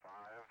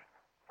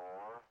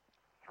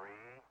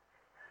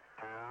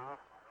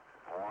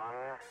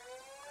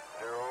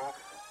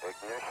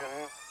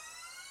Ignition.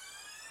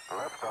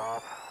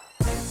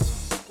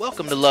 Liftoff.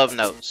 Welcome to Love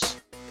Notes.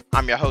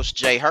 I'm your host,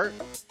 Jay Hurt.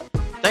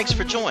 Thanks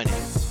for joining.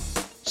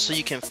 So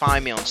you can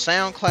find me on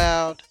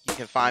SoundCloud, you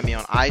can find me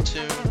on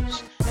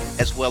iTunes,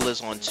 as well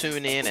as on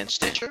TuneIn and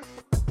Stitcher.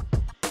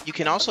 You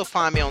can also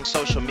find me on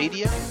social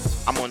media.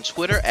 I'm on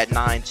Twitter at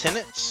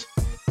 9tenants.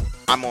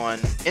 I'm on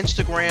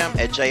Instagram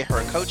at Jay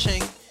Hurt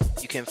Coaching.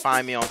 You can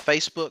find me on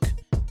Facebook,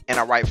 and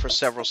I write for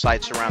several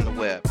sites around the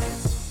web.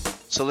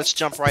 So let's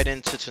jump right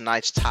into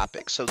tonight's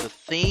topic. So the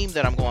theme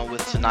that I'm going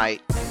with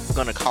tonight, we're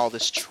going to call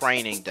this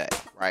Training Day,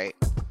 right?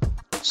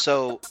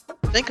 So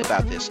think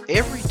about this.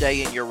 Every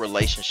day in your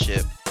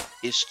relationship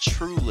is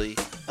truly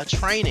a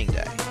training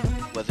day.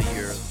 Whether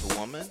you're the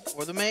woman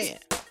or the man,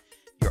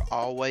 you're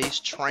always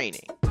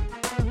training.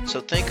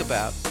 So think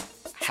about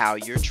how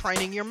you're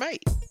training your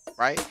mate,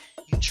 right?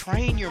 You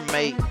train your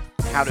mate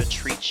how to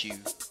treat you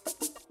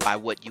by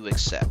what you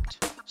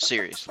accept.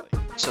 Seriously.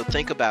 So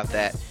think about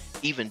that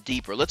even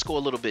deeper. Let's go a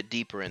little bit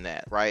deeper in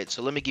that, right?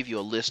 So let me give you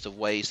a list of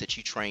ways that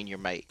you train your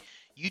mate.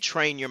 You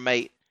train your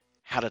mate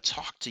how to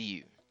talk to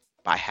you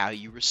by how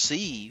you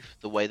receive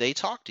the way they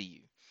talk to you.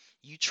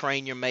 You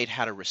train your mate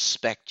how to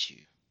respect you.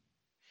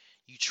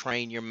 You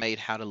train your mate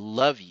how to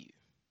love you.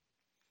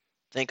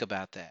 Think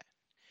about that.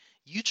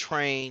 You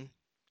train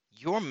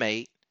your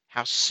mate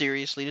how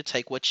seriously to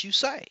take what you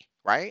say,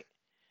 right?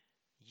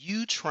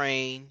 You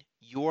train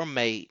your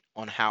mate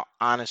on how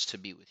honest to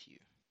be with you.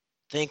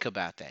 Think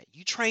about that.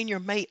 You train your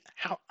mate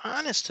how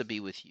honest to be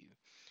with you.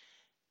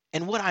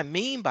 And what I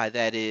mean by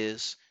that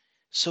is,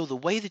 so the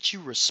way that you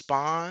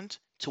respond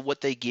to what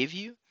they give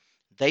you,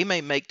 they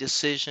may make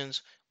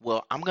decisions,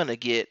 well, I'm going to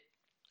get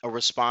a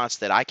response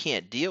that I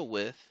can't deal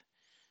with,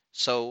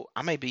 so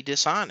I may be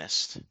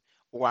dishonest,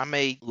 or I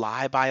may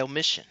lie by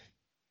omission,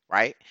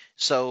 right?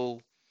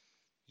 So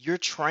you're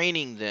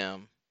training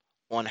them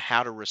on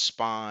how to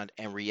respond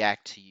and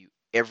react to you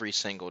every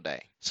single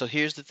day. So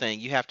here's the thing.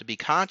 You have to be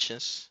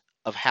conscious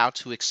of how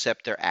to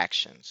accept their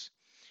actions.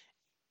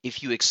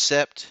 If you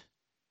accept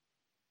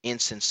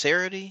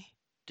insincerity,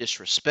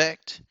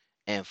 disrespect,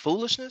 and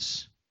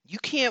foolishness, you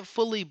can't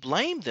fully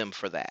blame them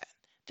for that.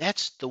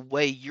 That's the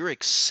way you're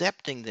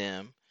accepting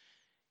them.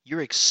 You're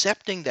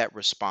accepting that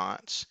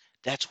response.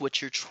 That's what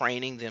you're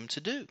training them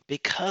to do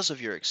because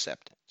of your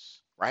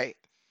acceptance, right?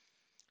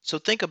 So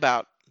think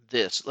about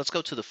this. Let's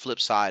go to the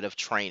flip side of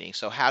training.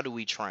 So how do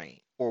we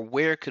train? Or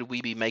where could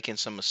we be making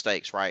some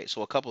mistakes, right?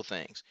 So a couple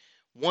things.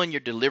 One, your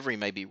delivery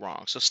may be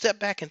wrong. So step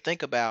back and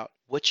think about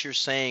what you're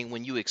saying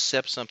when you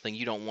accept something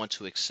you don't want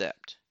to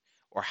accept,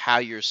 or how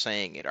you're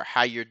saying it, or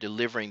how you're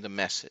delivering the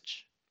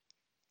message.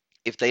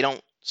 If they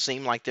don't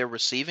seem like they're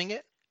receiving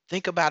it,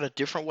 think about a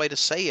different way to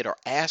say it, or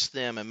ask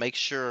them and make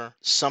sure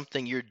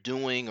something you're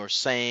doing or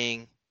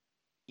saying,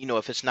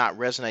 if it's not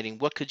resonating,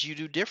 what could you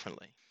do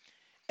differently?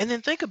 And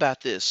then think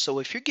about this. So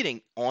if you're getting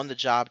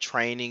on-the-job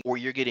training or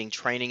you're getting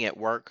training at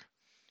work,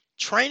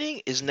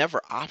 training is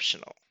never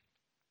optional.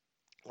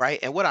 Right?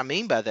 And what I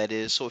mean by that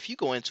is, so if you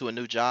go into a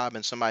new job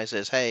and somebody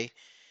says, hey,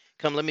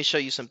 come, let me show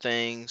you some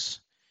things,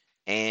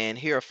 and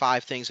here are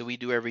 5 things that we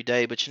do every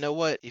day, but you know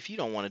what? If you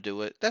don't want to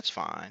do it, that's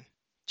fine.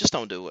 Just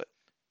don't do it.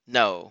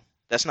 No,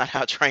 that's not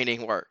how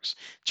training works.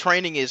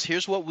 Training is,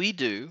 here's what we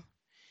do.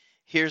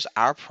 Here's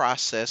our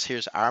process.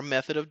 Here's our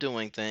method of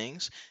doing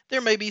things.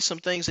 There may be some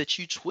things that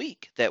you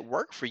tweak that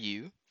work for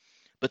you,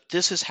 but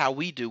this is how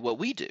we do what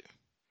we do,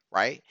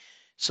 right?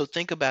 So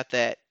think about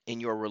that in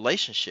your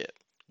relationship.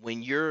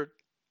 When you're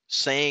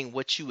saying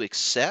what you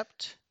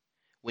accept,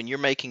 when you're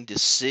making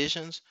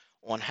decisions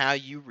on how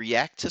you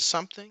react to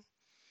something,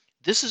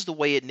 this is the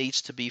way it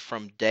needs to be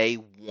from day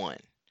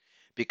one,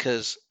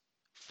 because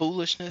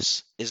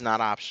foolishness is not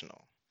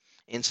optional.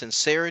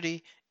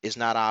 Insincerity is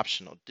not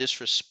optional.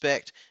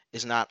 Disrespect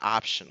is not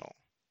optional.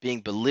 Being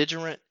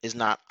belligerent is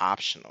not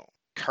optional.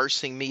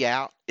 Cursing me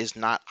out is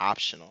not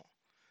optional,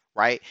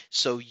 right?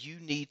 So you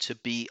need to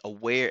be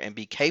aware and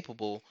be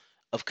capable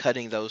of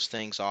cutting those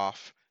things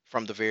off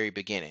from the very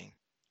beginning.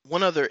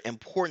 One other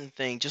important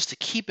thing just to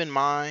keep in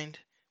mind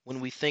when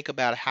we think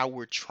about how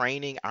we're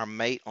training our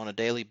mate on a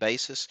daily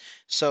basis.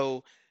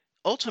 So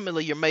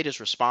ultimately, your mate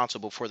is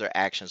responsible for their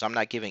actions. I'm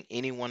not giving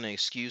anyone an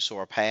excuse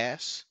or a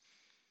pass,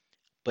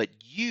 but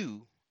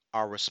you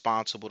are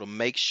responsible to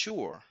make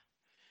sure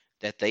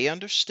that they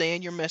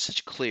understand your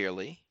message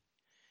clearly,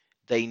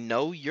 they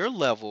know your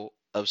level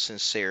of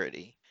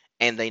sincerity,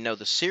 and they know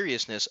the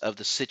seriousness of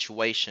the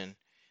situation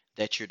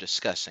that you're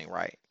discussing,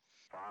 right?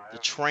 The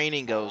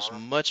training goes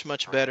much,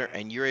 much better,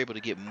 and you're able to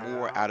get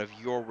more out of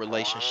your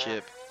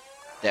relationship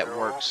that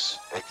works,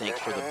 I think,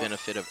 for the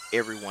benefit of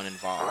everyone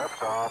involved.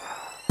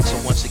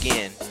 So once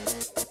again,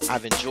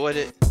 I've enjoyed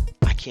it.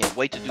 I can't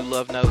wait to do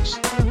love notes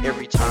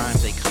every time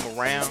they come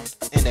around.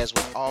 And as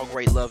with all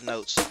great love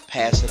notes,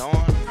 pass it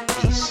on.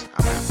 Peace.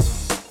 I'm out.